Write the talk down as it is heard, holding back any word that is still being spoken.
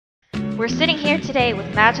We're sitting here today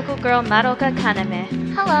with magical girl Madoka Kaname.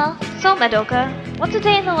 Hello. So Madoka, what's a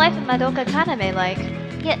day in the life of Madoka Kaname like?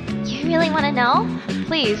 You really wanna know?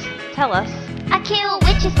 Please, tell us. I kill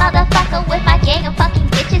witches, motherfucker, with my gang of fucking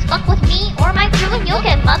bitches. Fuck with me or my crew and you'll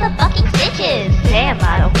get motherfucking stitches. Damn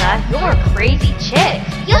Madoka, you're a crazy chick.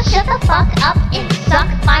 You'll shut the fuck up and suck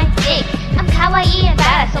my dick. I'm kawaii and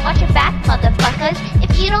badass, so watch your back, motherfuckers.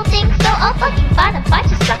 If you don't think so, I'll fucking find a fight,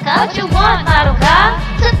 you sucker. What you want, Madoka?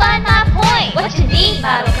 To find my point. What you need,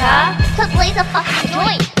 Madoka? To blaze a fucking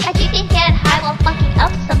joint. Like you can get high while fucking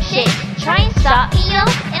up some shit. Try and stop me, yo,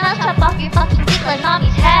 and I'll chop off your fucking dick like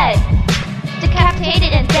mommy's head.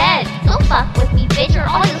 Decapitated and dead. Don't fuck with me, bitch, or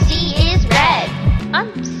all you'll see is red.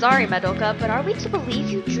 I'm sorry, Madoka, but are we to believe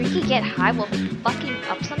you drink and get high while fucking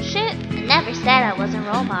up some shit? I never said I wasn't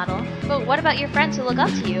a role model. But what about your friends who look up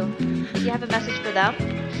to you? Do you have a message for them?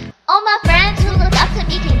 All my friends who look up to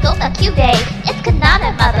me can go fuck you, babe. It's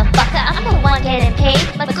Kaname, motherfucker, I'm the one getting paid.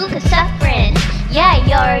 Maguka suffering. Yeah,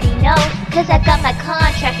 you already know, cause I got my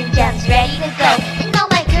contract and gems ready to go. And all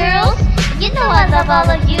my girls, you know I love all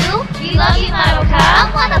of you. We love you, Madoka. I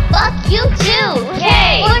wanna fuck you too.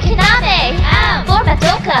 Okay. For Kaname, for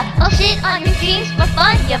Madoka. I'll shit on your dreams for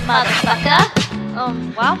fun, you motherfucker.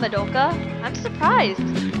 Wow, Madoka. I'm surprised.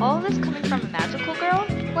 All of this coming from a magical girl?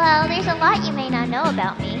 Well, there's a lot you may not know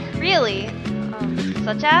about me. Really?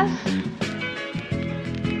 Such as?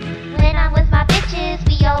 When I'm with my bitches,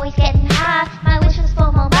 we always getting high. My wish was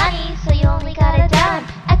for more money, so you only got a dime.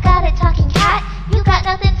 I got a talking cat, you got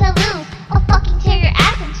nothing to lose. I'll fucking tear your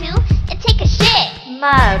ass in two and take a shit.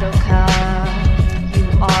 Madoka, you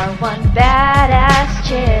are one badass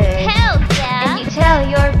chick. Hell yeah. And you tell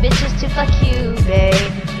your bitches to fuck you,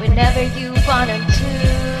 babe, whenever you want them to.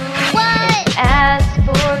 What? And as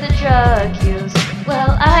for the drug use,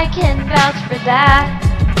 well, I can vouch for that.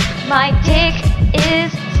 My dick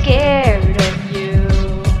is scared of you.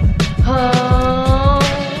 Oh.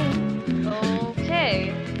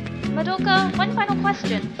 Okay. Madoka, one final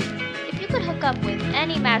question. If you could hook up with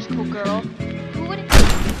any magical girl, who would it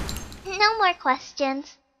be? No more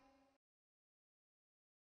questions.